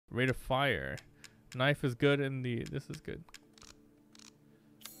Rate of fire. Knife is good and this is good.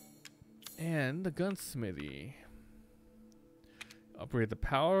 And the gunsmithy. Upgrade the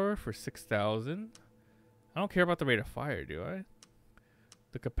power for 6,000. I don't care about the rate of fire, do I?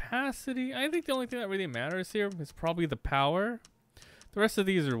 The capacity. I think the only thing that really matters here is probably the power. The rest of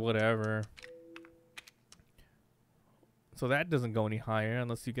these are whatever. So that doesn't go any higher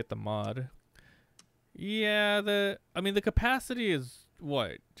unless you get the mod. Yeah, the capacity is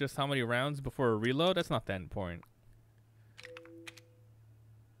what? Just how many rounds before a reload? That's not that important.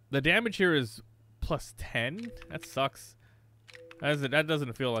 The damage here is plus 10. That sucks. That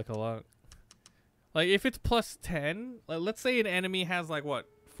doesn't feel like a lot. Like if it's plus 10, like, let's say an enemy has like what,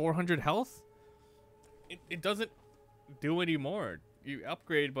 400 health? It doesn't do any more. You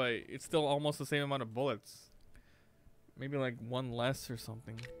upgrade, but it's still almost the same amount of bullets. Maybe like one less or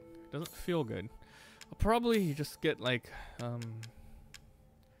something. It doesn't feel good. I'll probably just get like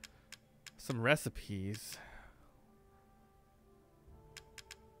some recipes.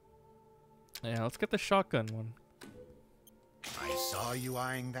 Yeah, let's get the shotgun one. I saw you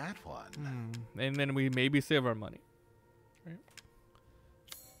eyeing that one. And then we maybe save our money. Right?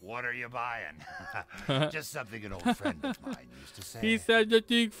 What are you buying? Just something an old friend of mine used to say. He said the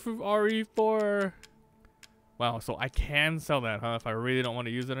thing from RE4. Wow, so I can sell that, huh? If I really don't want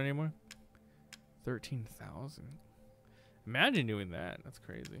to use it anymore. 13,000. Imagine doing that. That's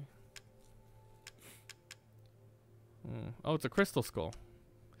crazy. Oh, it's a crystal skull.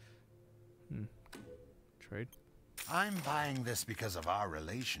 Trade. I'm buying this because of our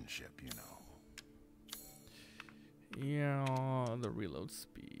relationship, you know. Yeah, the reload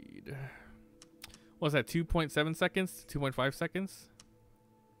speed. What's that? 2.7 seconds? 2.5 seconds?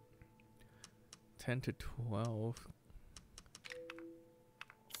 10 to 12.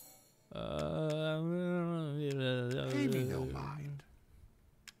 Pay me no mind.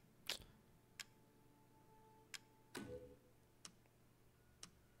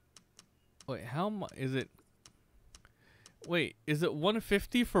 Wait, how much is it? Wait, is it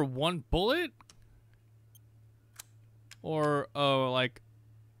 150 for one bullet? Or like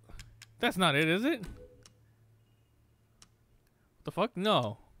that's not it, is it? What the fuck?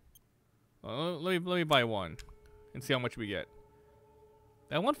 No. Let me buy one and see how much we get.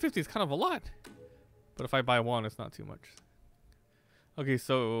 That 150 is kind of a lot. But if I buy one, it's not too much. Okay,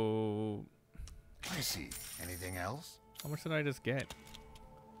 so I see. Anything else? how much did I just get?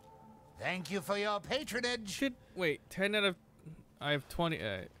 Thank you for your patronage. Shit, wait, 10 out of I have 20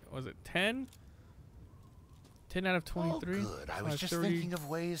 was it 10? 10 out of 23? Oh, good. I was just 30. thinking of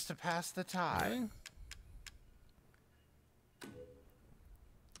ways to pass the time.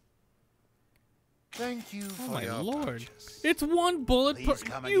 Thank you for Oh my your lord. purchase. It's one bullet per Please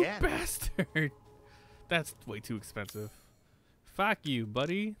come you again. bastard. That's way too expensive. Fuck you,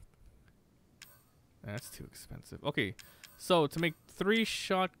 buddy. That's too expensive. Okay. So to make 3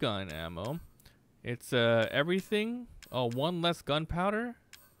 shotgun ammo, it's everything. Oh, 1 less gunpowder,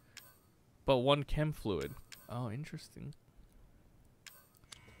 but 1 chem fluid. Oh, interesting.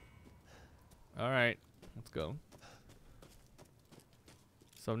 All right, let's go.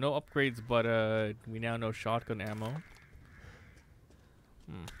 So no upgrades, but we now know shotgun ammo.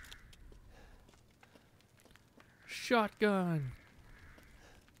 Shotgun.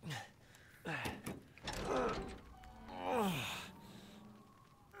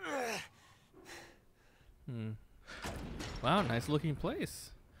 Wow, nice looking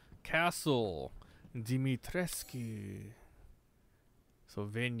place. Castle Dimitrescu. So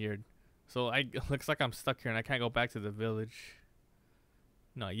vineyard. So looks like I'm stuck here and I can't go back to the village.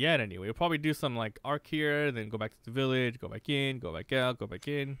 Not yet anyway. We'll probably do some like arc here, then go back to the village, go back in, go back out, go back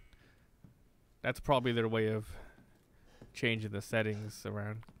in. That's probably their way of changing the settings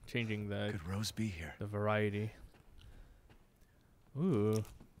around, changing the Could Rose be here? the variety. Ooh.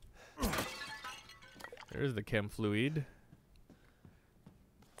 There's the chem fluid.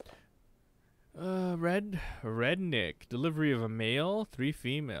 Rednick. Delivery of a male, 3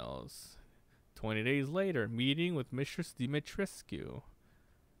 females. 20 days later, meeting with Mistress Dimitrescu.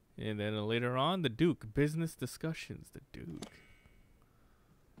 And then later on, the Duke. Business discussions. The Duke.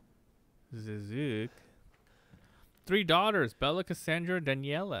 Zizuk. 3 daughters. Bella, Cassandra,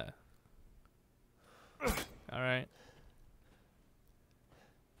 Daniela. Alright.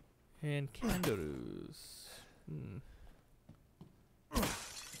 And kangaroos.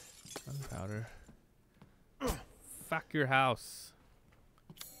 Gunpowder. Fuck your house.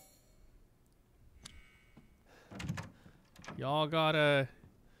 Y'all got a...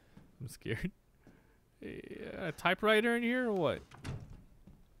 I'm scared. A typewriter in here or what?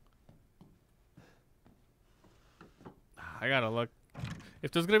 I gotta look.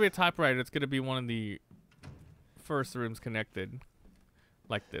 If there's gonna be a typewriter, it's gonna be one of the first rooms connected,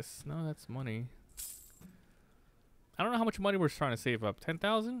 like this. No, that's money. I don't know how much money we're trying to save up.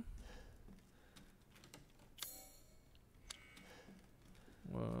 10,000.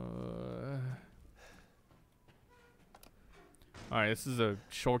 All right, this is a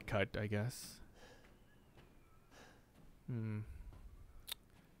shortcut, I guess.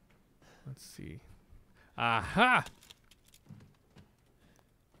 Let's see. Aha!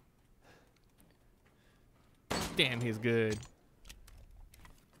 Damn, he's good.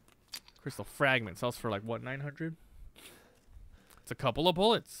 Crystal fragment sells for like what, 900? It's a couple of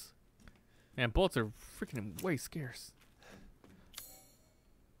bullets. Man, bullets are freaking way scarce.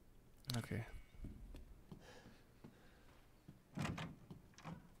 Okay.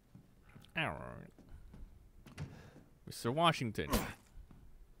 Alright. Mr. Washington.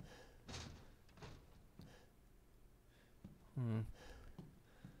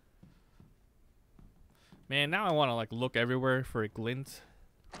 Man, now I want to like look everywhere for a glint.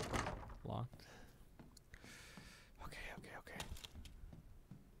 Locked. Okay.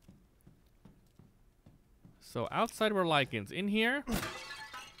 So outside were lichens. In here,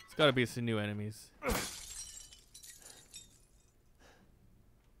 it's got to be some new enemies.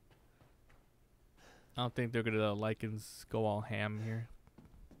 I don't think they're gonna let lichens go all ham here.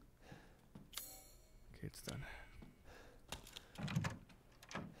 Okay, it's done.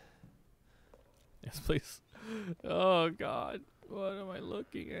 Yes, please. Oh God, what am I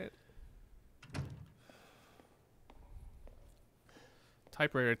looking at?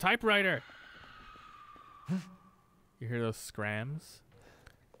 Typewriter, typewriter! You hear those scrams?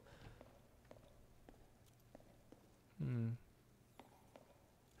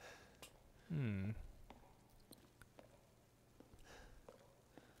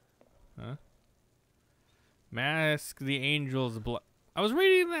 Huh? Mask the angel's blood. I was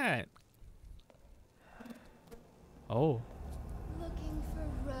reading that. Oh. Looking for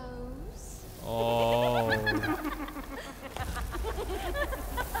Rose? Oh.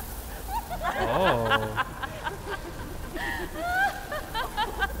 Oh.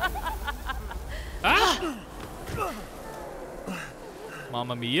 Ah!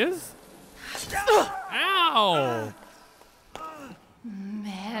 Mamma Mia's? Ow!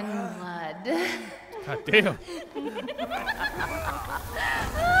 Man blood. God damn.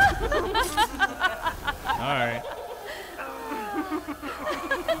 Alright.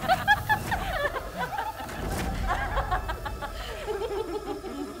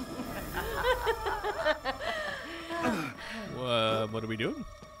 What are we doing?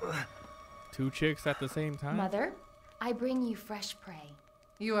 Two chicks at the same time? Mother, I bring you fresh prey.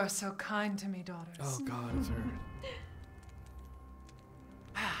 You are so kind to me, daughters. Oh God, it's her.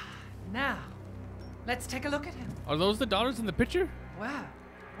 Now, let's take a look at him. Are those the daughters in the picture? Well,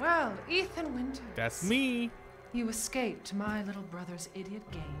 Ethan Winters. That's me. You escaped my little brother's idiot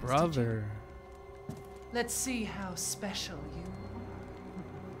games. Brother. Let's see how special you are.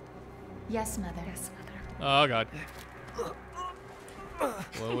 Yes, Mother. Yes, Mother. Oh God.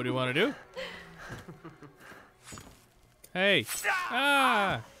 Well, what do you want to do? Hey.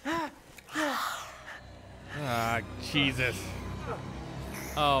 Ah. Ah, Jesus.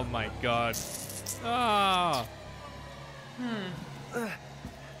 Oh my God. Ah.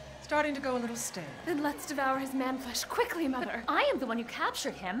 Starting to go a little stale. Then let's devour his man flesh quickly, Mother. I am the one who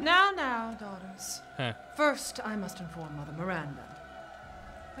captured him. Now, daughters. Huh. First, I must inform Mother Miranda.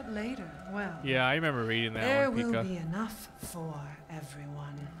 But later, well... Yeah, I remember reading that there one, will Pika. be enough for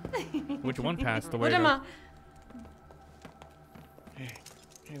everyone. Which one passed away? What Though?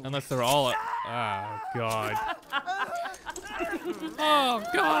 Unless they're all. Ah, God. Oh,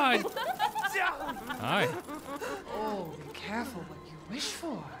 God. Hi. Oh, be careful what you wish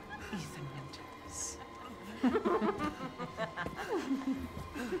for, Ethan Winters.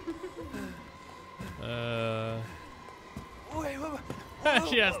 Wait.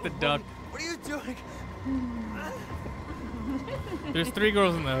 She has to duck. What are you doing? There's 3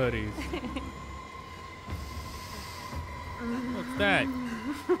 girls in the hoodies. What's that?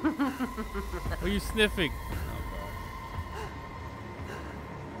 What are you sniffing?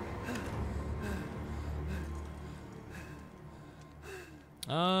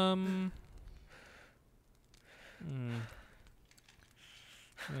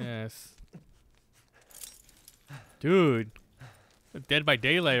 Yes. Dude. Dead by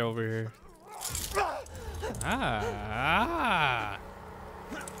Daylight over here. Ah.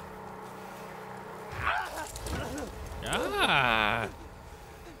 Ah.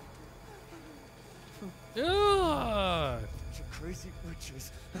 Ugh. Crazy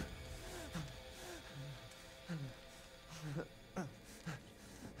witches.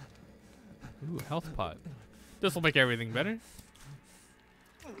 Ooh, health pot. This will make everything better.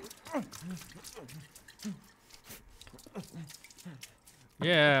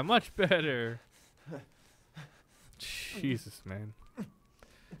 Yeah, much better. Jesus, man.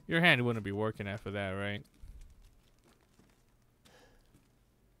 Your hand wouldn't be working after that, right?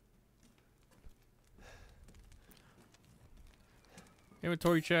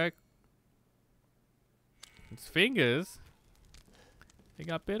 Inventory check. Its fingers. They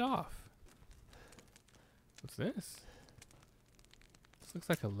got bit off. What's this? This looks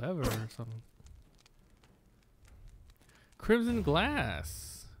like a lever or something. Crimson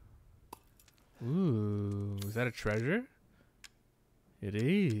glass. Ooh, is that a treasure? It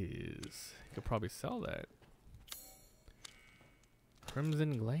is. You could probably sell that.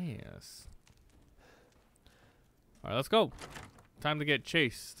 Crimson glass. Alright, let's go. Time to get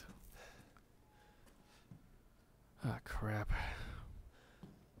chased. Ah, crap.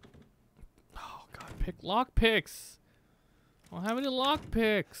 Oh, God. Pick lock picks. I don't have any lock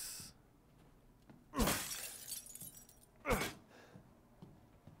picks.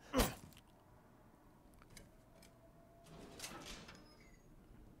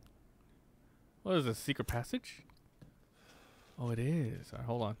 What is this? Secret passage? Oh, it is. Alright,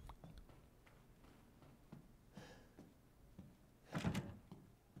 hold on.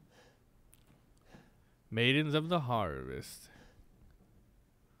 Maidens of the Harvest.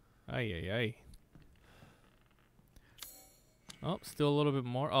 Ay, ay, ay. Oh, still a little bit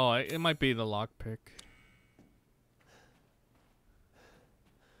more. Oh, it might be the lockpick.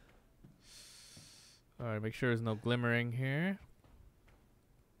 Alright, make sure there's no glimmering here.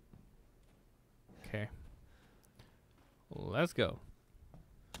 Okay. Let's go.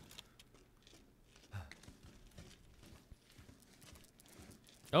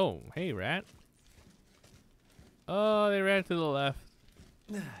 Oh, hey, rat. Oh, they ran to the left.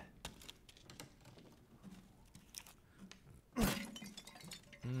 Okay,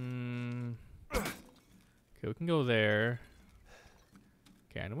 we can go there.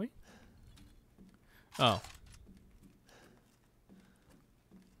 Can we? Oh.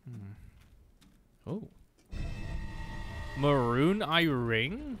 Oh. Maroon eye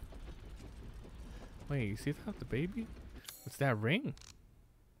ring? Wait, you see that? The baby? What's that ring?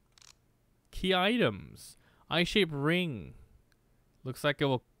 Key items. Eye-shaped ring. Looks like it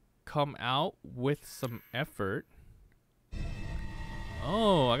will come out with some effort.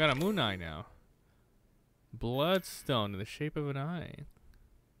 Oh, I got a moon eye now. Bloodstone in the shape of an eye.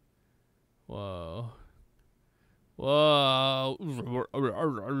 Whoa. Whoa.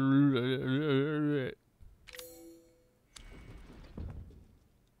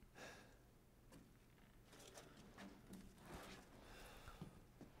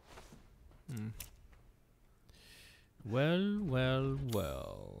 Well, well,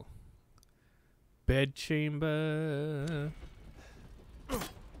 well. Bedchamber.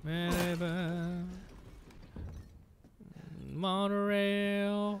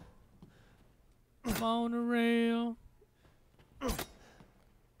 Monorail. Monorail.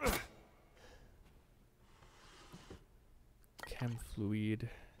 Chem fluid.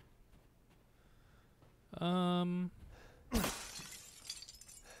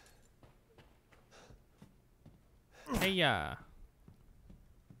 Hey-ya.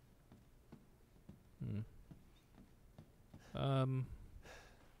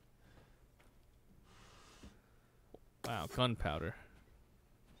 Wow, gunpowder.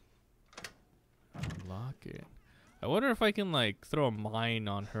 Unlock it. I wonder if I can like throw a mine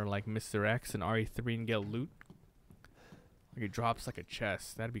on her like Mr. X and RE3 and get loot. Like it drops like a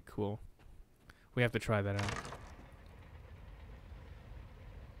chest. That'd be cool. We have to try that out.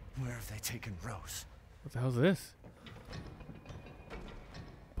 Where have they taken Rose? What the hell's this?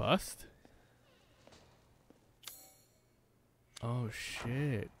 Bust? Oh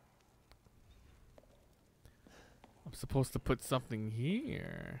shit. I'm supposed to put something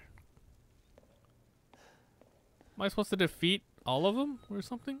here. Am I supposed to defeat all of them or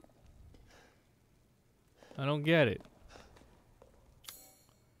something? I don't get it.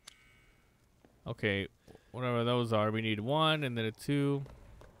 Okay, whatever those are, we need 1 and then a 2.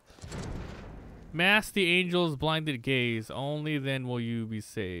 Mask the angel's blinded gaze. Only then will you be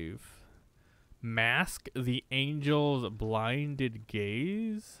saved. Mask the angel's blinded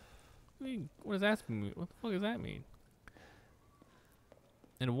gaze? I mean, what does that mean? What the fuck does that mean?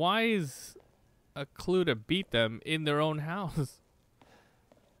 And why is a clue to beat them in their own house?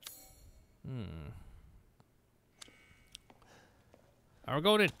 Alright, we're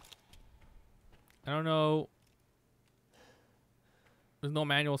going in. I don't know. There's no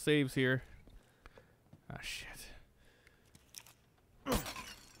manual saves here. Ah, shit.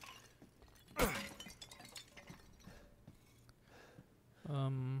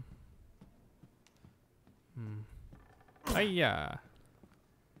 Hiya.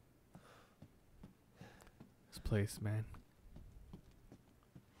 This place, man.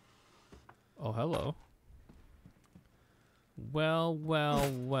 Oh, hello. Well,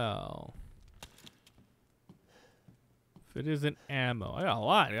 well, well. If it isn't ammo. I got a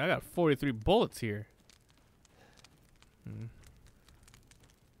lot. I got 43 bullets here.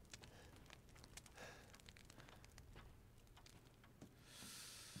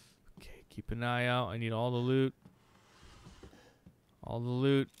 Okay, keep an eye out. I need all the loot. All the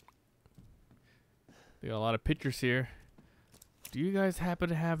loot. They got a lot of pictures here. Do you guys happen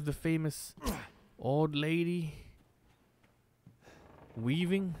to have the famous old lady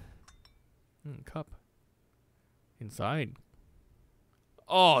weaving? Cup. Inside.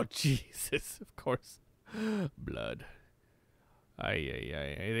 Oh, Jesus. Of course. Blood.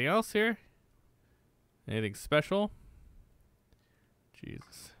 Ay. Anything else here? Anything special?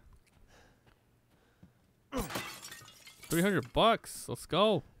 Jesus. $300. Let's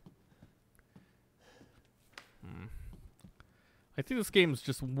go. I think this game is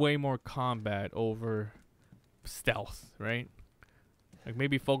just way more combat over stealth, right? Like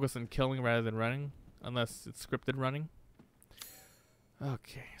maybe focus on killing rather than running, unless it's scripted running.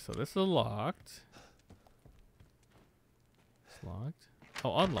 Okay, so this is locked. It's locked.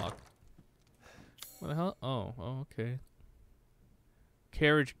 Oh, unlocked. What the hell? Oh, okay.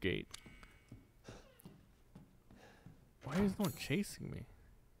 Carriage gate. Why is no one chasing me?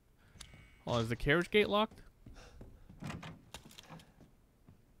 Oh, is the carriage gate locked?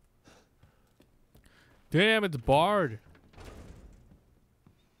 Damn, it's barred.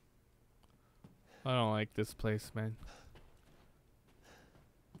 I don't like this place, man.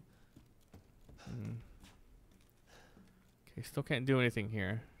 Okay, still can't do anything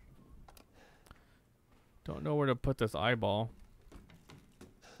here. Don't know where to put this eyeball.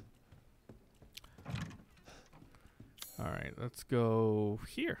 Alright, let's go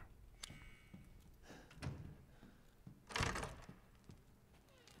here.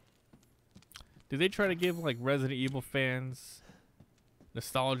 Did they try to give like Resident Evil fans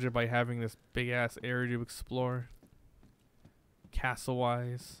nostalgia by having this big ass area to explore? Castle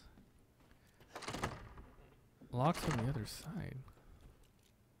wise. Locks on the other side.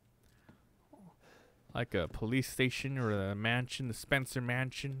 Like a police station or a mansion, the Spencer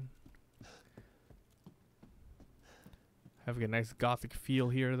Mansion. Having a nice gothic feel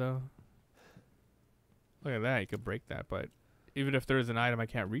here though. Look at that, you could break that, but even if there is an item I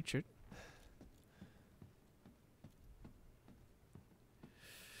can't reach it.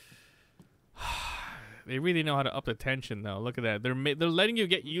 They really know how to up the tension, though. Look at that. They're letting you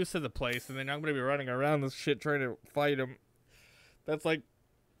get used to the place, and then I'm gonna be running around this shit trying to fight them. That's like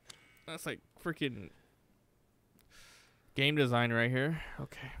freaking game design right here.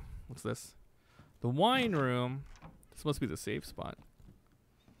 Okay, what's this? The wine room. This must be the safe spot.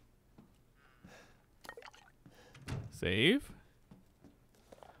 Save.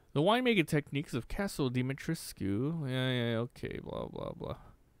 The winemaking techniques of Castle Dimitrescu. Yeah. Okay. Blah blah blah.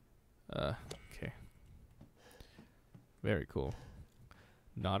 Okay. Very cool.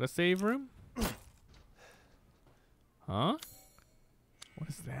 Not a save room? Huh? What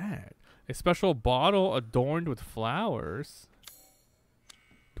is that? A special bottle adorned with flowers.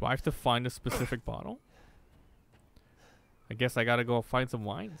 Do I have to find a specific bottle? I guess I gotta go find some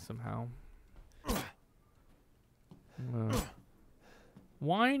wine somehow.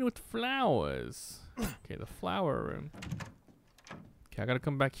 Wine with flowers. Okay, the flower room. Okay, I gotta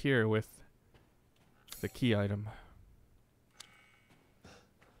come back here with the key item.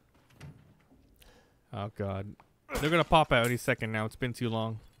 Oh god. They're gonna pop out any second now. It's been too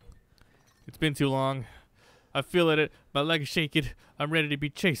long. It's been too long. I feel it. My legs shaking. I'm ready to be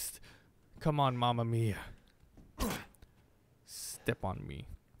chased. Come on, Mamma Mia. Step on me.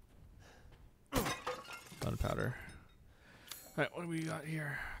 Gunpowder. Alright, what do we got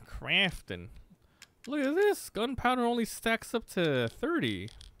here? Crafting. Look at this. Gunpowder only stacks up to 30.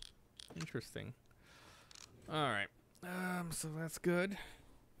 Interesting. Alright. So that's good.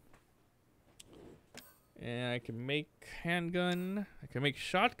 And I can make handgun. I can make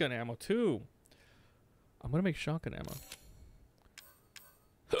shotgun ammo too. I'm gonna make shotgun ammo.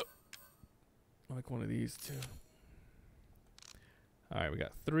 I'll make one of these too. Alright, we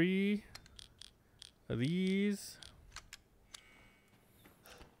got 3 of these.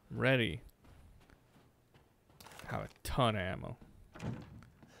 Ready. Have a ton of ammo.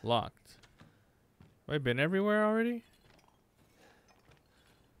 Locked. Have I been everywhere already?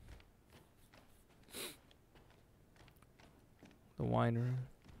 The wine room.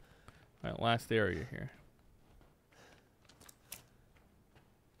 Alright, last area here.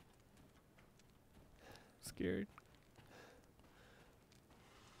 Scared.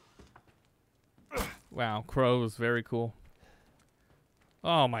 Wow, crows, very cool.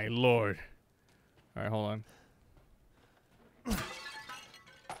 Oh my lord. Alright, hold on.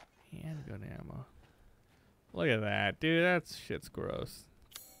 Handgun ammo. Look at that, dude. That shit's gross.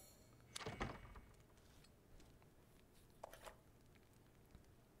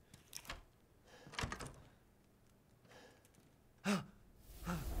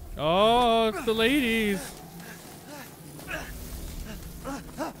 Oh, it's the ladies.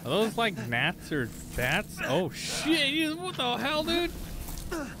 Are those like gnats or bats? Oh shit, what the hell, dude?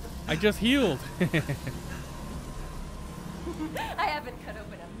 I just healed. I haven't cut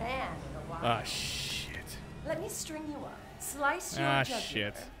open a man in a while. Ah, shit. Let me string you up, slice your Ah, jugular,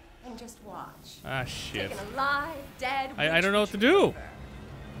 shit. and just watch. Ah, shit. Taken alive, dead. I don't know what to do.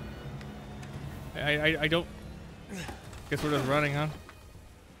 I don't. Guess we're just running, huh?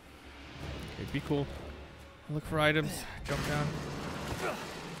 Okay, be cool. Look for items. Jump down.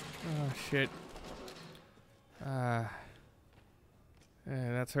 Oh, shit.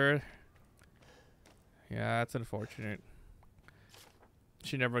 That's her. Yeah, that's unfortunate.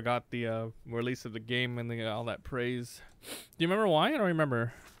 She never got the release of the game and all that praise. Do you remember why? I don't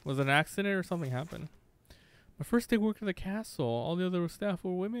remember. Was it an accident or something happened? My first day working at the castle. All the other staff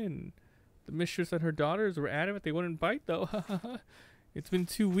were women. The mistress and her daughters were adamant they wouldn't bite, though. It's been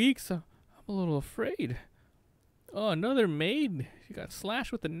 2 weeks. I'm a little afraid. Oh, another maid. She got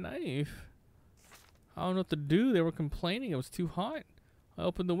slashed with a knife. I don't know what to do. They were complaining it was too hot. I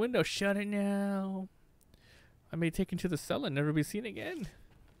opened the window. Shut it now. I may take into the cellar and never be seen again.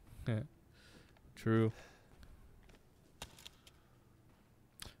 True.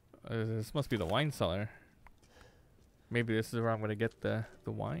 This must be the wine cellar. Maybe this is where I'm going to get the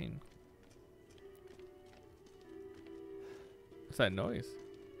wine. What's that noise?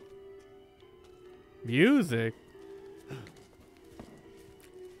 Music?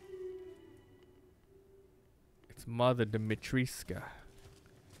 It's Mother Dimitrescu.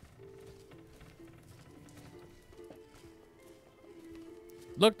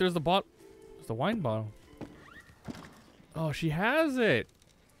 Look, there's the bottle. There's the wine bottle. Oh, she has it.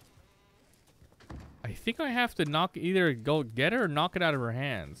 I think I have to either go get her or knock it out of her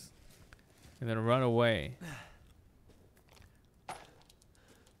hands. And then run away.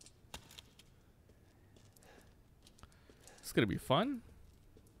 It's gonna be fun.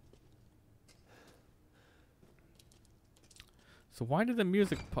 So why did the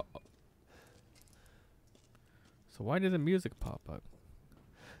music pop up? So why did the music pop up?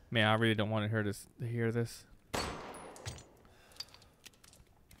 Man, I really don't want her to hear this.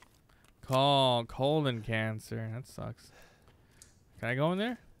 Colon cancer. That sucks. Can I go in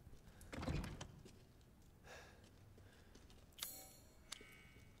there?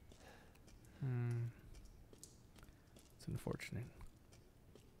 It's unfortunate.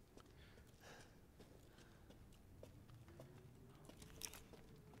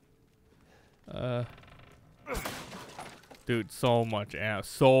 Dude, so much ammo.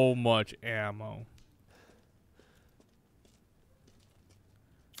 So much ammo.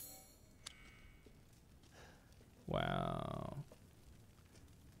 Wow.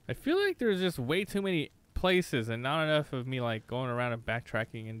 I feel like there's just way too many places and not enough of me like going around and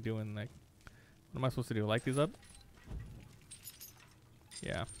backtracking and doing like, what am I supposed to do? Light these up?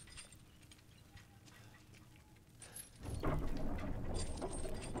 Yeah.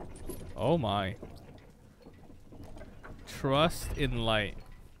 Oh my. Trust in light.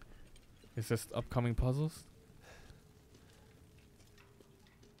 Is this upcoming puzzles?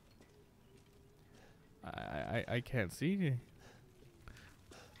 I can't see.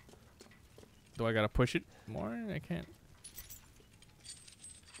 Do I gotta push it more? I can't.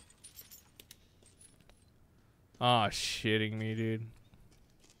 Ah, shitting me, dude.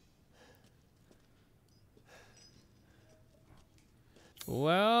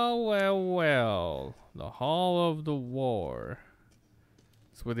 Well, well, well. The Hall of the War.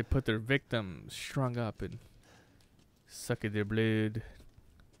 It's where they put their victims strung up and suck at their blood.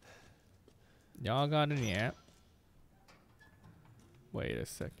 Y'all got any app? Wait a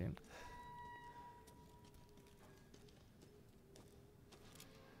second.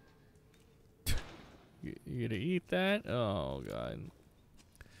 You gonna eat that? Oh god.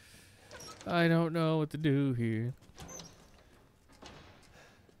 I don't know what to do here.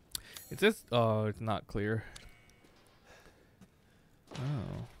 It says, oh, it's not clear.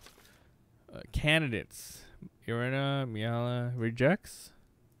 Oh. Candidates. Irina, Miala, rejects?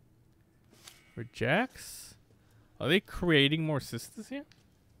 Rejects? Are they creating more sisters here?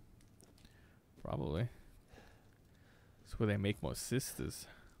 Probably. That's where they make more sisters.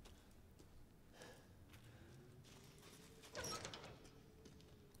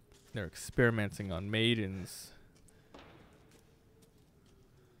 They're experimenting on maidens.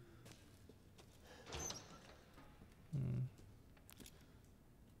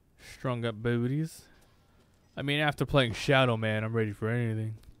 Strung up booties. I mean, after playing Shadow Man, I'm ready for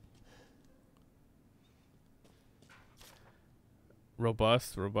anything.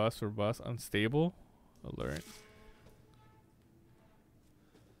 Robust, robust, robust, unstable, alert.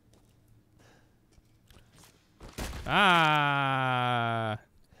 Ah!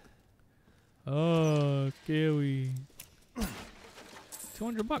 Oh, scary.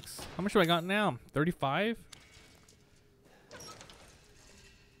 $200. How much do I got now? 35?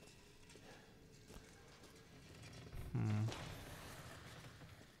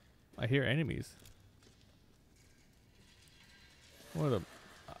 I hear enemies. What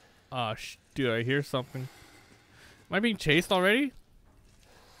a... dude, I hear something. Am I being chased already?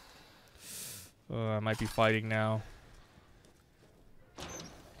 I might be fighting now.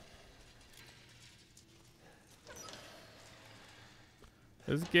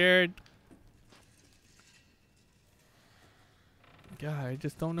 I'm scared. God, I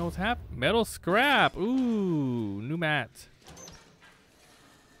just don't know what's happening. Metal scrap. Ooh, new mat.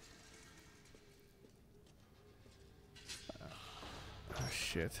 Oh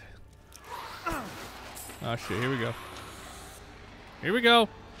shit. Oh shit, here we go. Here we go.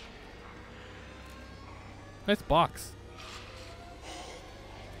 Nice box.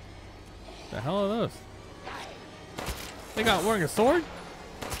 The hell are those? They got wearing a sword?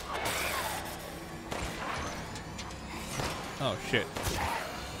 Oh shit.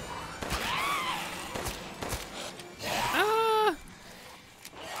 Ah!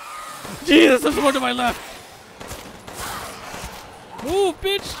 Jesus, there's more to my left. Move,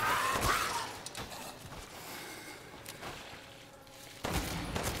 bitch!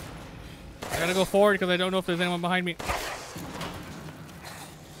 I gotta go forward because I don't know if there's anyone behind me.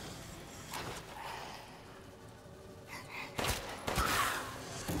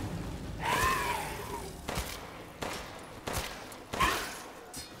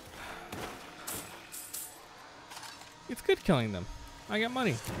 It's good killing them. I got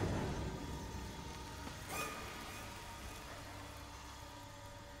money.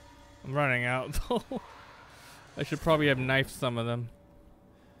 I'm running out though. I should probably have knifed some of them.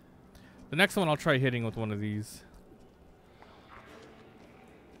 The next one I'll try hitting with one of these.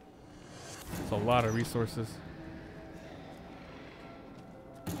 It's a lot of resources.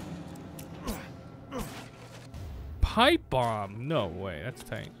 Pipe bomb? No way, that's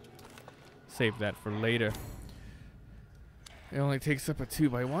tight. Save that for later. It only takes up a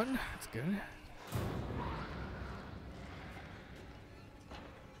 2x1. That's good.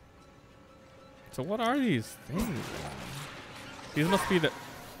 So what are these things? These must be the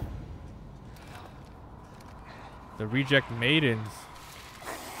reject maidens.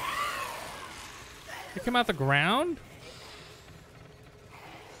 They come out the ground?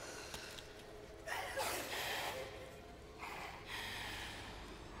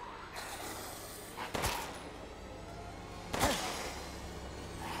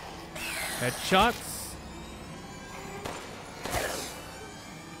 Headshots.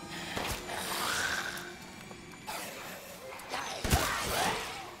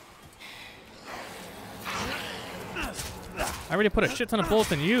 I already put a shit ton of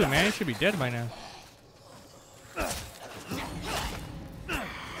bullets in you, man. You should be dead by now.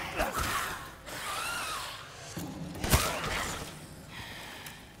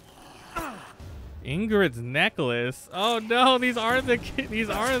 Ingrid's necklace. Oh no, these are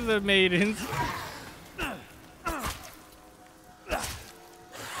the maidens.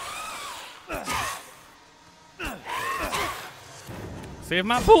 Save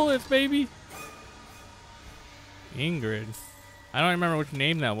my bullets, baby. Ingrid. I don't remember which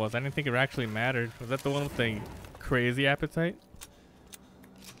name that was. I didn't think it actually mattered. Was that the one with the crazy appetite?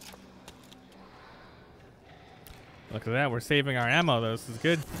 Look at that. We're saving our ammo, though. This is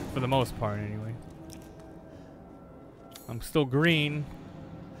good for the most part, anyway. I'm still green.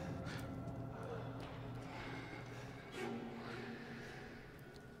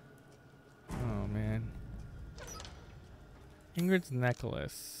 Oh, man. Ingrid's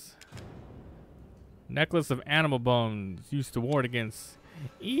necklace. Necklace of animal bones used to ward against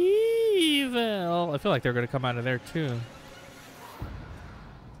evil. I feel like they're going to come out of there, too.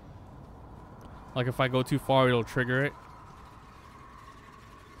 Like if I go too far, it'll trigger it.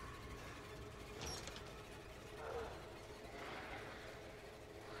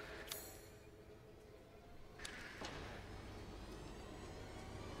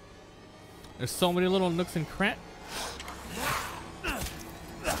 There's so many little nooks and crannies.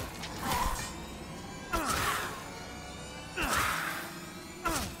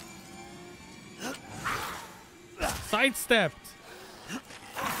 Sidestepped.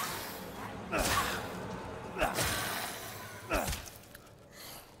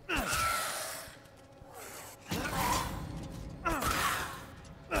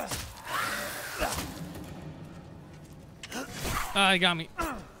 Ah, he got me.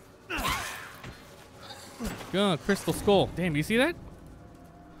 Go, crystal skull. Damn, you see that?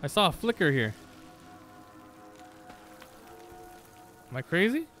 I saw a flicker here. Am I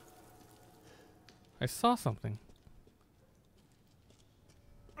crazy? I saw something.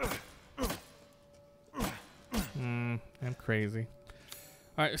 I'm crazy.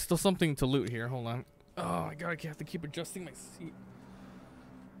 Alright, still something to loot here. Hold on. Oh my god, I have to keep adjusting my seat.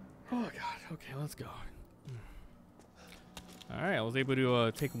 Oh god. Okay, let's go. Alright, I was able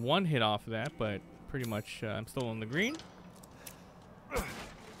to take one hit off of that, but pretty much I'm still on the green.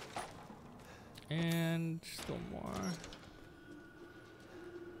 And still more.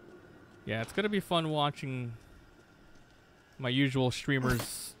 Yeah, it's gonna be fun watching my usual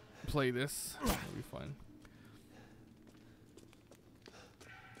streamers play this. It'll be fun.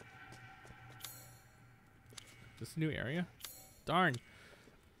 This new area? Darn.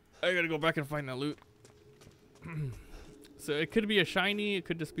 I gotta go back and find that loot. So it could be a shiny, it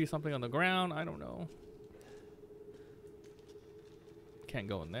could just be something on the ground, I don't know. Can't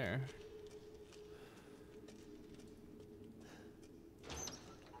go in there.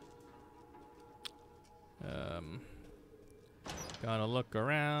 Gotta look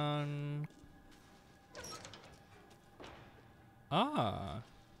around. Ah,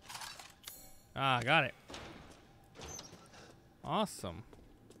 got it. Awesome.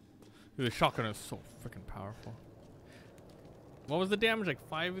 Dude, the shotgun is so freaking powerful. What was the damage? Like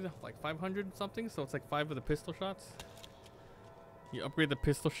 500 something? So it's like 5 of the pistol shots? You upgrade the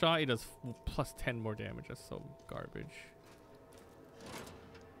pistol shot, it does plus 10 more damage. That's so garbage.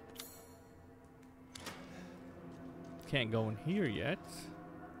 Can't go in here yet.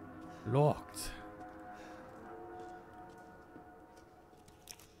 Locked.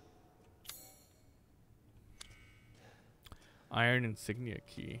 Iron insignia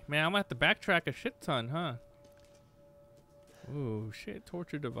key. Man, I'm gonna have to backtrack a shit ton, huh? Ooh, shit.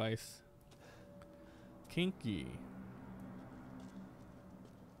 Torture device. Kinky.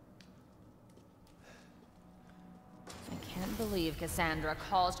 I can't believe Cassandra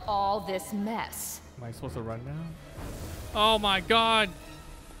caused all this mess. Am I supposed to run now? Oh my god!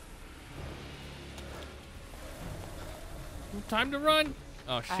 Time to run!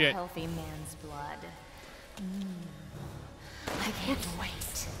 Oh A shit. healthy man's blood. I can't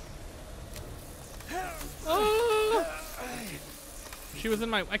wait. Oh! She was in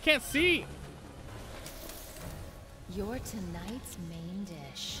my... I can't see! You're tonight's main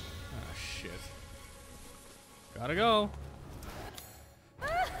dish. Oh shit. Gotta go.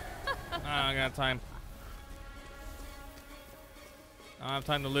 I got time. I don't have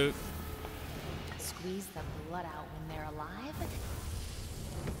time to loot. Squeeze the blood out when they're alive.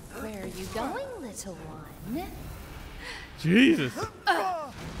 Where are you going, little one? Jesus.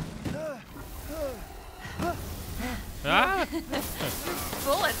 Ah!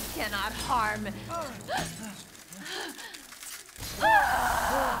 Bullets cannot harm.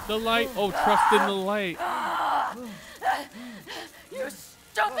 The light. Oh, trust in the light. You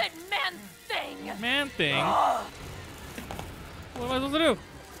stupid man thing! Man thing. What am I supposed to do?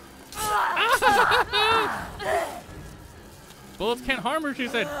 Bullets can't harm her, she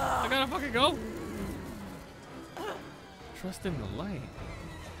said. I gotta fucking go. Trust in the light.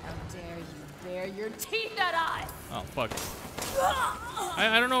 How dare you bare your teeth at us! Oh, fuck.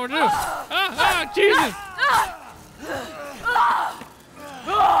 I don't know what to do. Jesus!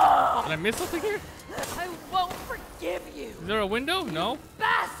 Did I miss something here? I won't forgive you! Is there a window? No.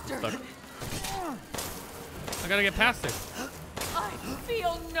 Bastard! Stuck. I gotta get past it. I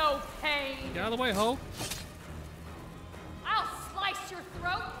feel no pain! Get out of the way, ho. I'll slice your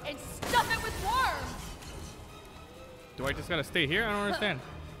throat and stuff it with worms! Do I just gotta stay here? I don't understand.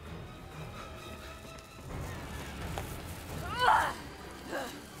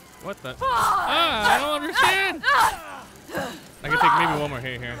 What the? I don't understand. I can take maybe one more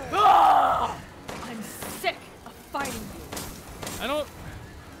hit here. I'm sick of fighting you. I don't.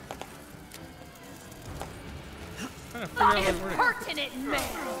 I'm trying to figure I out am where to pertinent man!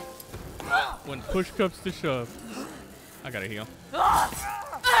 when push comes to shove. I gotta heal.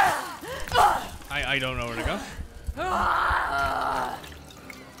 I don't know where to go.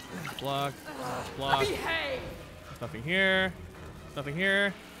 Block. Block. Behave! There's nothing here. Nothing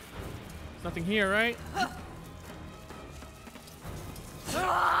here. There's nothing here, right?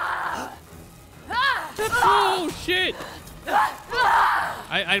 Oh shit!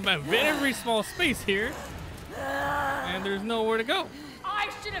 I'm a very small space here. and there's nowhere to go.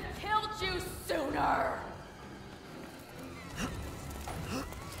 I should have killed you sooner.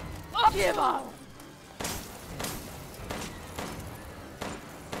 Give up.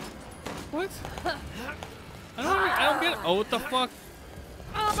 What? I don't get it. Oh, what the fuck?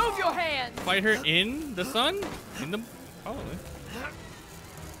 Move your hands. Fight her in the sun? In the... Probably.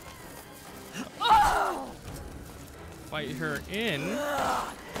 Fight her in...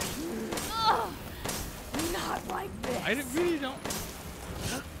 Not like this. I really don't...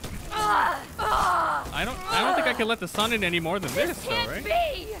 I don't think I can let the sun in any more than this, though, Can't right?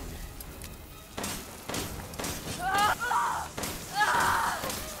 be.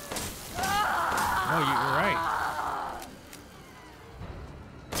 Oh, you're right.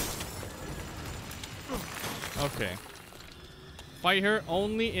 Okay. Fight her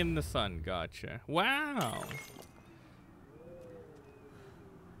only in the sun. Gotcha. Wow.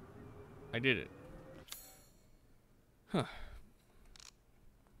 I did it. Huh.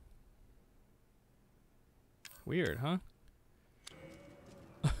 Weird, huh?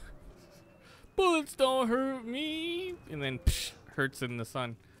 Bullets don't hurt me. And then psh, hurts in the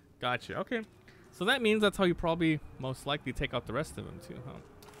sun. Gotcha. Okay. So that means that's how you probably most likely take out the rest of them too, huh?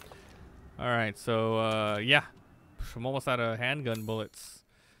 Alright, so yeah. I'm almost out of handgun bullets.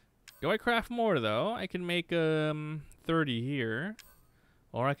 Do I craft more though? I can make 30 here.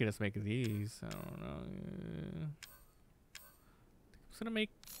 Or I can just make these. I don't know. I'm just gonna make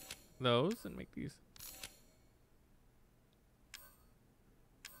those and make these.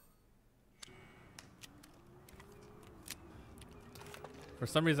 For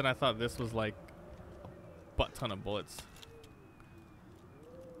some reason I thought this was like a butt ton of bullets.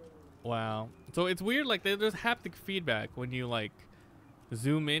 Wow. So it's weird, like there's haptic feedback when you like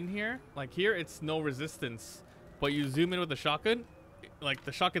zoom in here. Like here it's no resistance, but you zoom in with the shotgun, like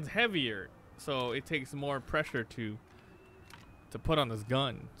the shotgun's heavier, so it takes more pressure to put on this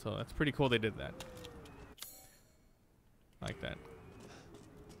gun. So that's pretty cool they did that. Like that.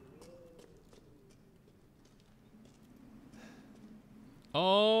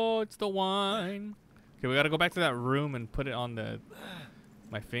 Oh, it's the wine. Okay, we gotta go back to that room and put it on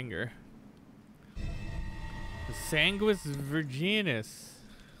my finger. The sanguis virginis.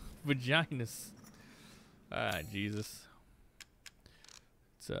 Vaginus. Ah, Jesus.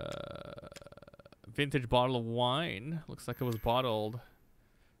 It's a vintage bottle of wine. Looks like it was bottled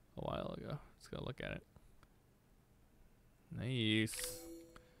a while ago. Let's go look at it. Nice.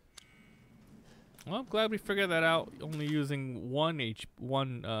 Well, I'm glad we figured that out. Only using one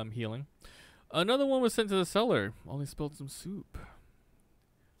healing. Another one was sent to the cellar. Only spilled some soup.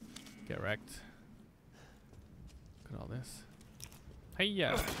 Get wrecked. Look at all this.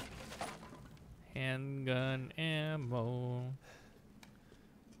 Hey-ya. Handgun ammo.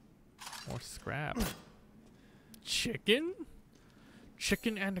 More scrap. Chicken?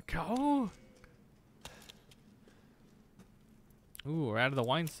 Chicken and a cow? Ooh, we're out of the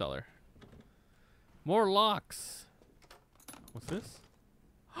wine cellar. More locks. What's this?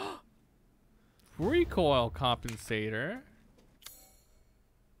 Recoil compensator.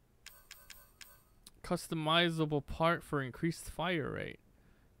 Customizable part for increased fire rate.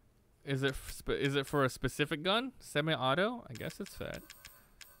 Is it for a specific gun? Semi-auto? I guess it's that.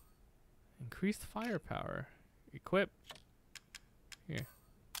 Increased firepower. Equip. Here.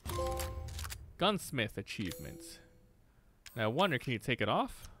 Gunsmith achievements. Now I wonder, can you take it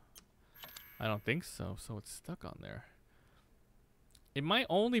off? I don't think so, so it's stuck on there. It might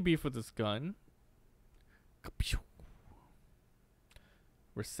only be for this gun.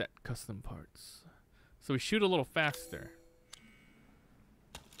 Reset custom parts. So we shoot a little faster.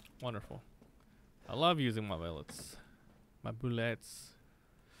 Wonderful. I love using my bullets. My bullets.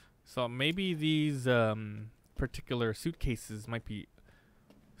 So maybe these particular suitcases might be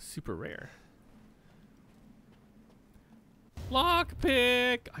super rare.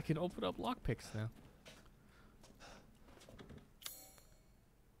 Lockpick! I can open up lockpicks now.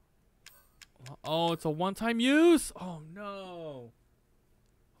 Oh, it's a one-time use? Oh, no.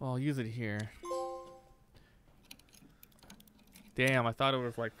 Well, I'll use it here. Damn, I thought it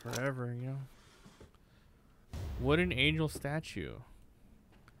was like forever, you know? Wooden angel statue.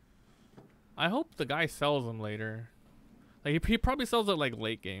 I hope the guy sells them later. Like, he probably sells it like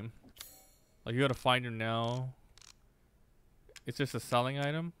late game. Like, you gotta find him now. It's just a selling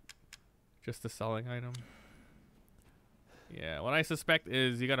item. Just a selling item. Yeah, what I suspect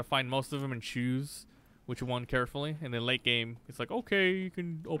is you gotta find most of them and choose which one carefully. And then late game, it's like, okay, you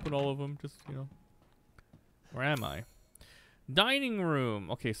can open all of them. Just, you know. Where am I? Dining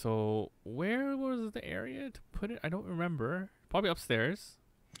room. Okay, so where was the area to put it? I don't remember. Probably upstairs.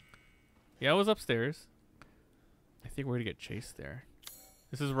 Yeah, it was upstairs. I think we're gonna get chased there.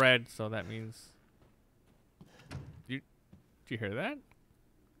 This is red, so that means. Did you hear that?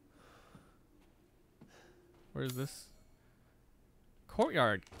 Where is this?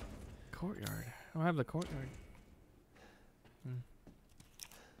 Courtyard. Courtyard. I don't have the courtyard.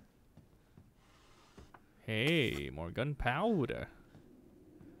 Hey, more gunpowder.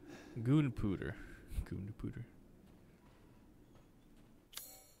 Goonpooter. Goonpooter.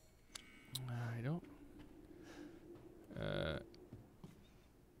 I don't.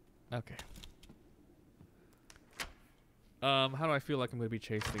 Okay. How do I feel like I'm gonna be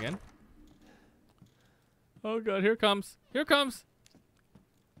chased again? Oh god, here it comes. Here it comes.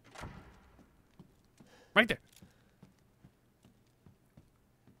 Right there.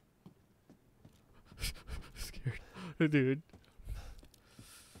 Scared. Dude.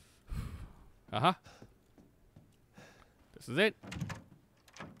 Uh-huh. This is it.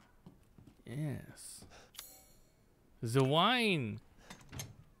 Yes. The wine.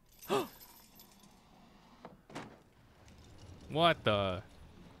 What the?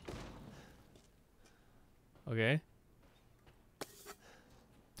 Okay.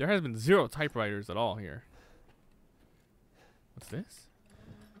 There has been 0 typewriters at all here. What's this?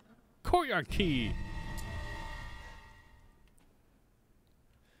 Courtyard key.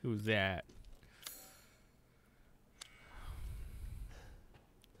 Who's that?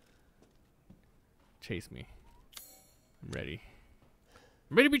 Chase me. I'm ready.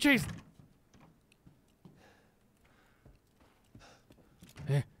 I'm ready to be chased.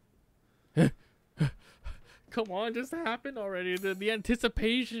 Come on, just happen already. The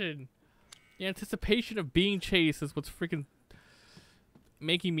anticipation. The anticipation of being chased is what's freaking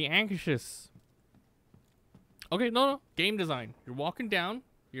making me anxious. Okay, no. Game design. You're walking down.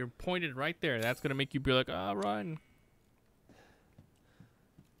 You're pointed right there. That's going to make you be like, ah, run.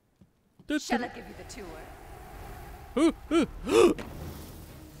 Shall I give you the tour?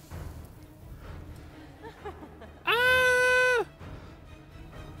 Ah!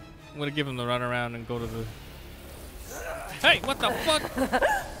 I'm going to give him the run around and go to the... Hey, what the fuck? What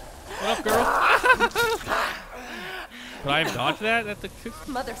up, girl? Could I have dodged that? That's a...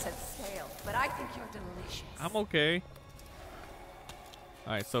 Mother said stale, but I think you're delicious. I'm okay.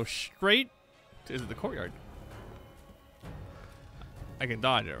 Alright, so straight to the courtyard. I can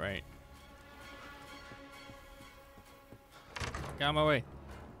dodge it, right? Get out of my way.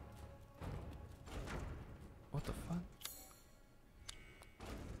 What the fuck?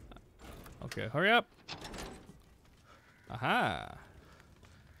 Okay, hurry up. Aha.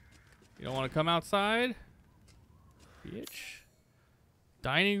 You don't want to come outside? Bitch.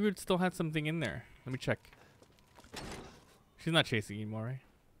 Dining room still had something in there. Let me check. She's not chasing anymore, right?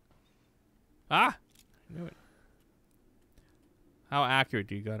 Ah! I knew it. How accurate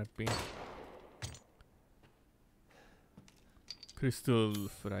do you gotta be? Crystal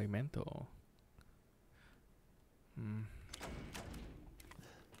fragmento.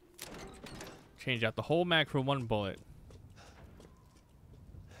 Change out the whole mag for 1 bullet.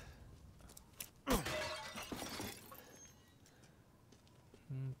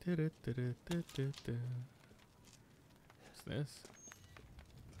 What's this?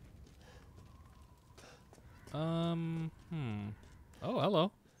 Oh,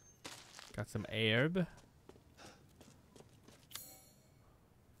 hello. Got some herb.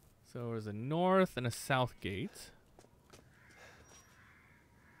 So there's a north and a south gate.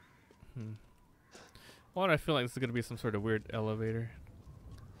 Why do I feel like this is gonna be some sort of weird elevator?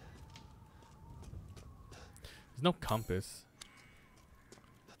 There's no compass.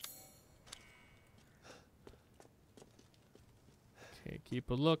 Okay, keep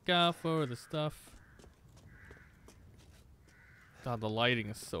a lookout for the stuff. God, the lighting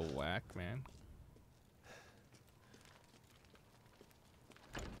is so whack, man.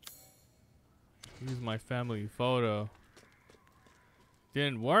 Use my family photo.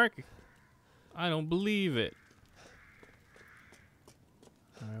 Didn't work? I don't believe it.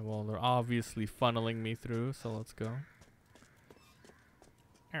 Alright, well, they're obviously funneling me through, so let's go.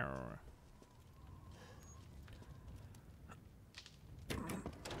 Arr.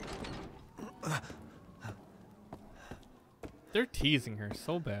 They're teasing her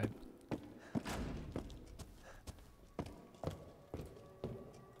so bad.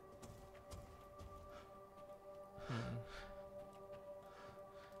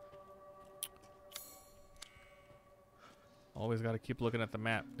 Always gotta keep looking at the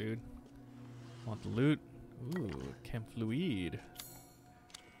map, dude. Want the loot? Ooh, chem fluid.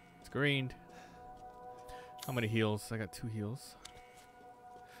 It's greened. How many heals? I got 2 heals.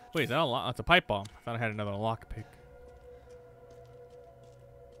 Wait, is that a lock? It's a pipe bomb. I thought I had another lockpick.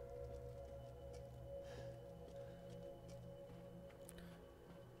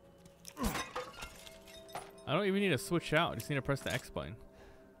 I don't even need to switch out. I just need to press the X button.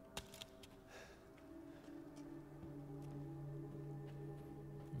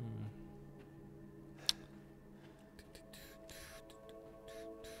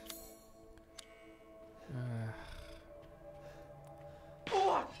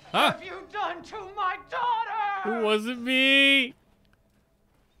 What Ah! have you done to my daughter? It wasn't me.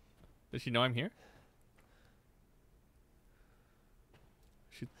 Does she know I'm here?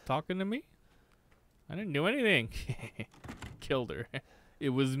 She talking to me? I didn't do anything. Killed her.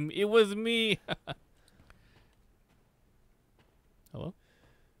 It was me. Hello?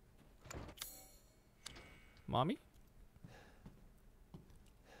 Mommy?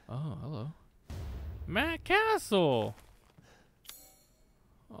 Oh, hello. Matt Castle.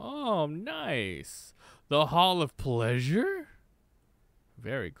 Oh, nice. The Hall of Pleasure?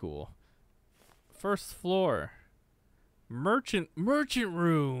 Very cool. First floor. Merchant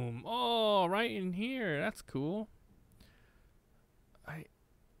room. Oh, right in here. That's cool.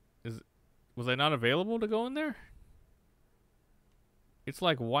 Was I not available to go in there? It's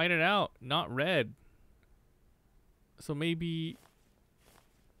like whited out, not red. So maybe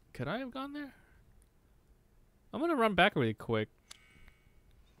could I have gone there? I'm gonna run back really quick.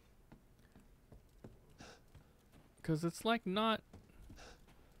 Cause it's like not.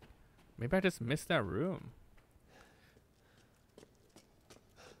 Maybe I just missed that room.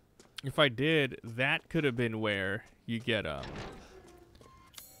 If I did, that could have been where you get let's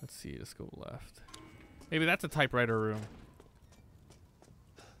see, let's go left. Maybe that's a typewriter room.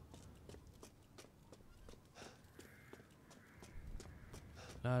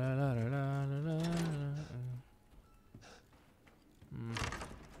 La, la, la, la, la, la, la,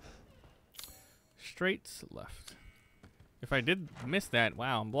 Straight left. If I did miss that,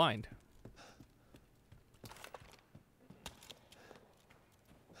 wow, I'm blind.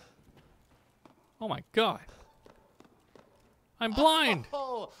 Oh my god. I'm blind.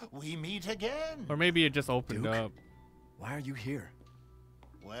 Oh, we meet again. Or maybe it just opened Duke? up. Why are you here?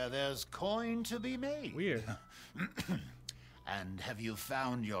 Where there's coin to be made. Weird. And have you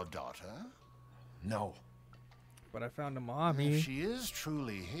found your daughter? No. But I found a mommy. If she is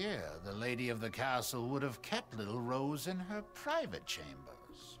truly here, the lady of the castle would have kept little Rose in her private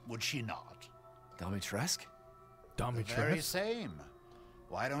chambers, would she not? Dimitrescu? The very same.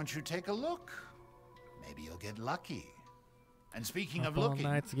 Why don't you take a look? Maybe you'll get lucky. And speaking of looking,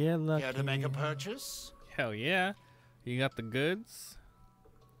 care to make a purchase? Hell yeah. You got the goods.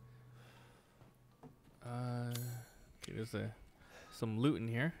 Okay, there's some loot in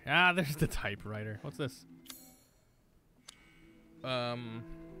here. Ah, there's the typewriter. What's this?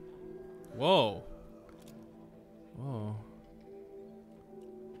 Whoa. Whoa.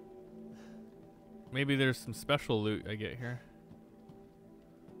 Maybe there's some special loot I get here.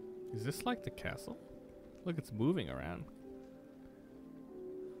 Is this like the castle? Look, it's moving around.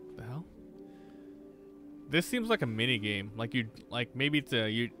 What the hell? This seems like a mini game. Like maybe it's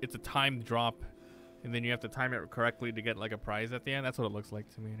a timed drop, and then you have to time it correctly to get like a prize at the end. That's what it looks like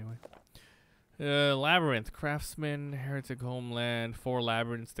to me anyway. Labyrinth, craftsman, heretic homeland, 4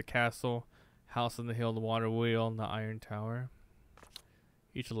 labyrinths, the castle, house on the hill, the water wheel, and the iron tower.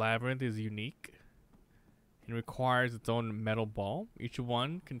 Each labyrinth is unique and requires its own metal ball. Each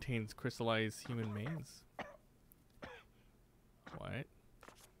one contains crystallized human mains. What?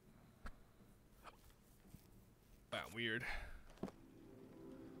 Wow, weird.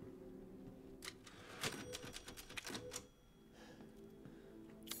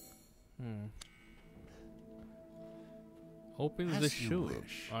 Opens the shoe.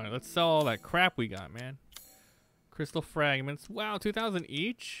 Alright, let's sell all that crap we got, man. Crystal fragments. Wow, 2,000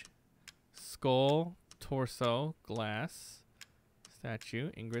 each. Skull, torso, glass,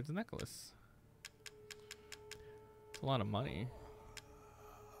 statue, Ingrid's necklace. It's a lot of money.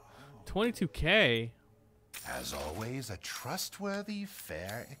 22K. As always, a trustworthy,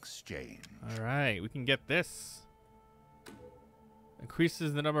 fair exchange. Alright, we can get this.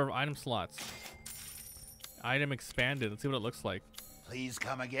 Increases the number of item slots. Item expanded. Let's see what it looks like. Please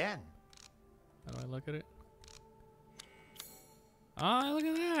come again. How do I look at it? Ah, look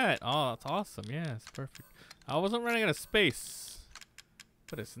at that. Oh, that's awesome. Yeah, it's perfect. I wasn't running out of space,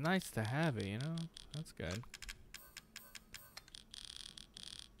 but it's nice to have it, you know? That's good.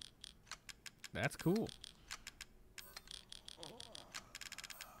 That's cool.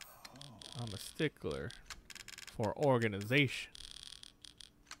 I'm a stickler for organization.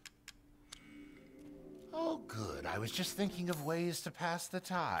 Oh, good. I was just thinking of ways to pass the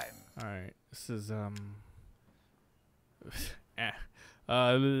time. All right, this is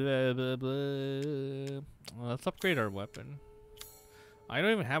let's upgrade our weapon. I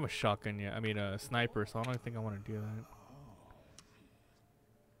don't even have a shotgun yet. I mean, a sniper, so I don't think I want to do that.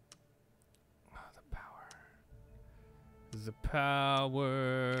 Oh, the power. The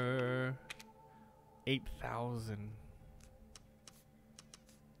power. 8,000.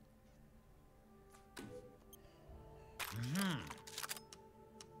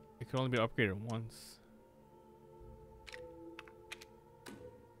 It can only be upgraded once.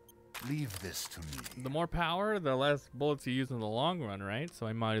 Leave this to me. The more power, the less bullets you use in the long run, right? So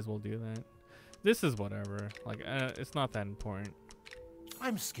I might as well do that. This is whatever. Like, it's not that important.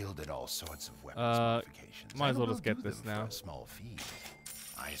 I'm skilled at all sorts of weapons modifications. Might as well just get this now. For a small fee.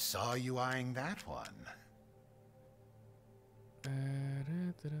 I saw you eyeing that one.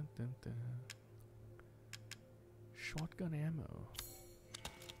 Shotgun ammo.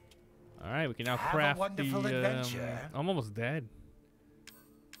 All right, we can now craft the. I'm almost dead.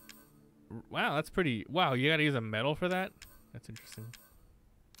 Wow, that's pretty. Wow, you gotta use a metal for that? That's interesting.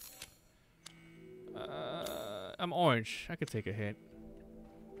 I'm orange. I could take a hit.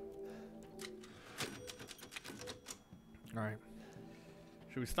 Alright.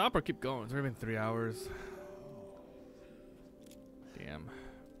 Should we stop or keep going? It's already been 3 hours. Damn.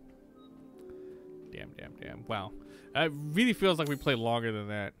 Damn. Wow. It really feels like we played longer than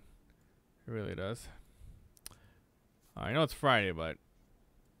that. It really does. I know it's Friday, but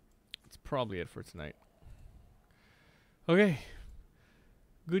it's probably it for tonight. Okay.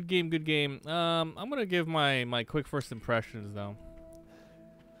 Good game. I'm gonna give my quick first impressions though.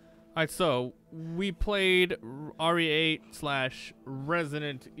 Alright, so we played RE8 /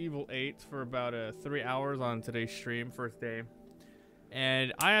 Resident Evil 8 for about 3 hours on today's stream, first day.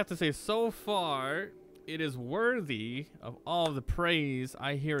 And I have to say, so far, it is worthy of all the praise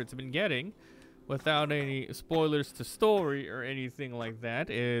I hear it's been getting, without any spoilers to story or anything like that.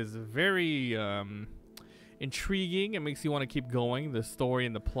 It is very intriguing. It makes you want to keep going. The story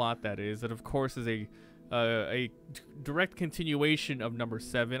and the plot, that is. It, of course, is a direct continuation of number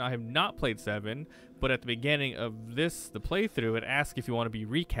 7. I have not played 7, but at the beginning of the playthrough, it asks if you want to be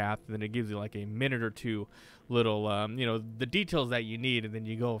recapped, and then it gives you like a minute or two little, the details that you need, and then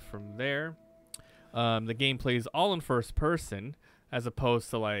you go from there. The gameplay is all in first person, as opposed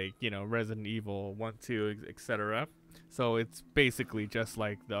to like, Resident Evil 1, 2, etc. So it's basically just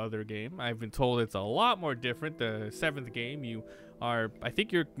like the other game. I've been told it's a lot more different. The 7th game, I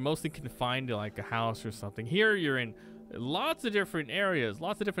think you're mostly confined to like a house or something. Here you're in lots of different areas,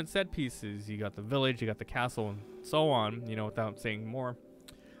 lots of different set pieces. You got the village, you got the castle, and so on, without saying more.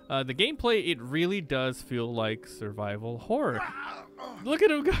 The gameplay, it really does feel like survival horror. Look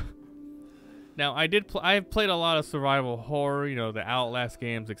at him go. Now, I've played a lot of survival horror, the Outlast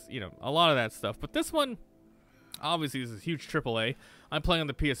games, a lot of that stuff. But this one, obviously, is a huge AAA. I'm playing on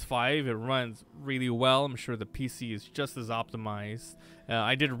the PS5. It runs really well. I'm sure the PC is just as optimized.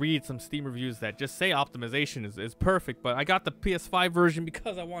 I did read some Steam reviews that just say optimization is perfect, but I got the PS5 version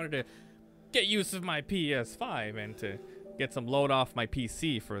because I wanted to get use of my PS5 and to get some load off my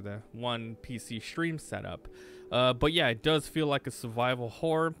PC for the one PC stream setup. But yeah, it does feel like a survival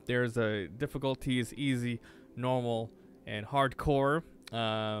horror. There's difficulties: easy, normal, and hardcore.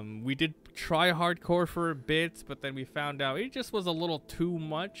 We did try hardcore for a bit, but then we found out it just was a little too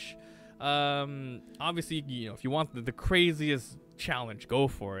much. Obviously, if you want the craziest challenge, go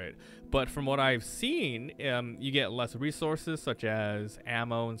for it. But from what I've seen, you get less resources, such as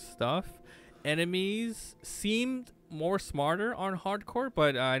ammo and stuff. Enemies seemed more smarter on hardcore,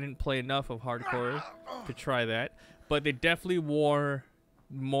 but I didn't play enough of hardcore to try that. But they definitely wore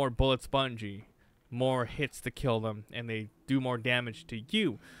more bullet spongy, more hits to kill them, and they do more damage to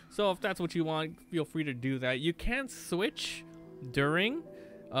you. So if that's what you want, feel free to do that. You can switch during.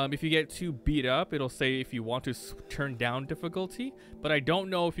 If you get too beat up, it'll say if you want to turn down difficulty, but I don't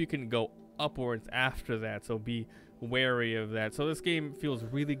know if you can go upwards after that, so be wary of that. So this game feels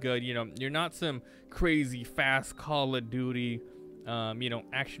really good. You're not some crazy fast Call of Duty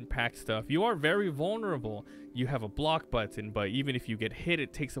action-packed stuff. You are very vulnerable. You have a block button, but even if you get hit,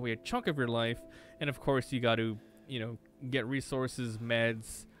 it takes away a chunk of your life. And of course, you got to get resources,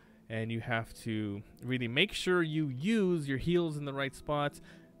 meds, and you have to really make sure you use your heals in the right spots.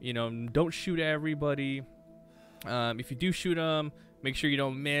 Don't shoot everybody. If you do shoot them, make sure you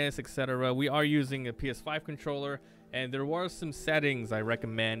don't miss, etc. We are using a PS5 controller, and there were some settings I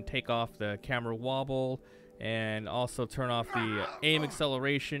recommend. Take off the camera wobble, and also turn off the aim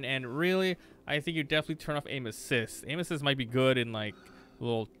acceleration. And really, I think you definitely turn off aim assist. Aim assist might be good in like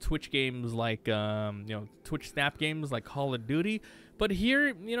little Twitch games, like Twitch snap games like Call of Duty. But here,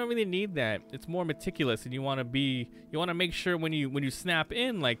 you don't really need that. It's more meticulous, and you want to make sure when you snap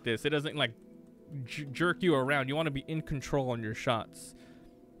in like this, it doesn't like jerk you around. You want to be in control on your shots.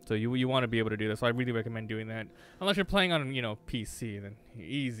 So you want to be able to do this. So I really recommend doing that. Unless you're playing on, you know, PC, then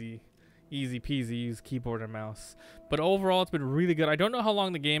easy peasy, use keyboard and mouse. But overall, it's been really good. I don't know how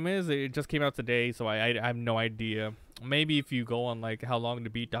long the game is. It just came out today, so I have no idea. Maybe if you go on like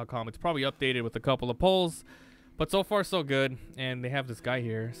howlongtobeat.com, it's probably updated with a couple of polls. But so far, so good. And they have this guy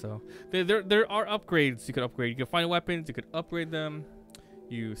here, so there are upgrades you could upgrade. You can find weapons, you could upgrade them.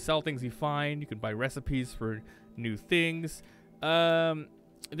 You sell things you find. You can buy recipes for new things.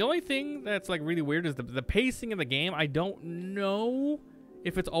 The only thing that's like really weird is the pacing of the game. I don't know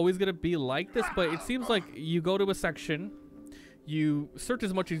if it's always gonna be like this, but it seems like you go to a section, you search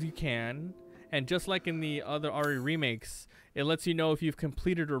as much as you can, and just like in the other RE remakes, it lets you know if you've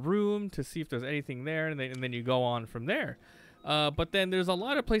completed a room to see if there's anything there, and then you go on from there. But then there's a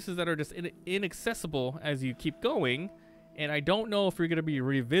lot of places that are just inaccessible as you keep going, and I don't know if you're gonna be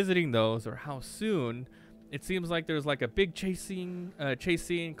revisiting those or how soon. It seems like there's like a big chase scene,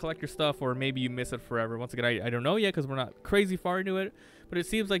 collect your stuff, or maybe you miss it forever. Once again, I don't know yet because we're not crazy far into it, but it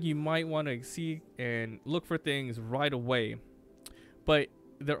seems like you might want to see and look for things right away. But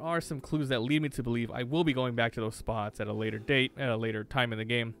there are some clues that lead me to believe I will be going back to those spots at a later date, at a later time in the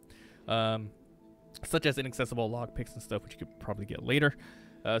game, such as inaccessible lockpicks and stuff, which you could probably get later.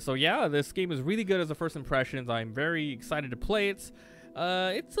 So yeah, this game is really good as a first impressions. I'm very excited to play it.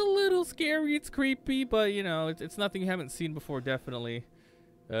 It's a little scary, it's creepy, but you know, it's nothing you haven't seen before, definitely.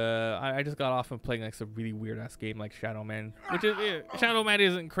 I just got off of playing like some really weird ass game like Shadow Man, which is Shadow Man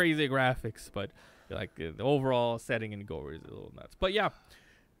isn't crazy graphics, but like the overall setting and gore is a little nuts. But yeah,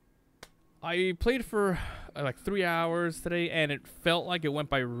 I played for like 3 hours today, and it felt like it went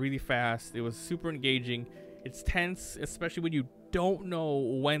by really fast. It was super engaging. It's tense, especially when you don't know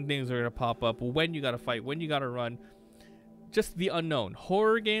when things are gonna pop up, when you gotta fight, when you gotta run. Just the unknown.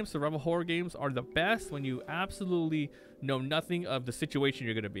 Horror games, survival horror games, are the best when you absolutely know nothing of the situation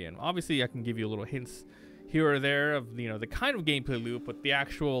you're going to be in. Obviously, I can give you a little hints here or there of, you know, the kind of gameplay loop, but the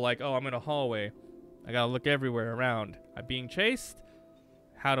actual, like, oh, I'm in a hallway. I got to look everywhere around. I'm being chased.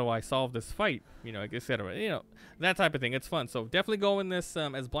 How do I solve this fight? You know, etc. You know, that type of thing. It's fun. So definitely go in this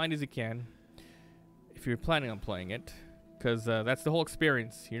as blind as you can if you're planning on playing it, because that's the whole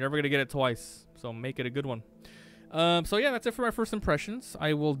experience. You're never going to get it twice, so make it a good one. So yeah, that's it for my first impressions.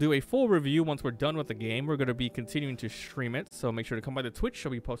 I will do a full review once we're done with the game. We're going to be continuing to stream it, so make sure to come by the Twitch.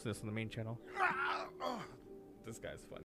 I'll be posting this on the main channel. This guy's fun.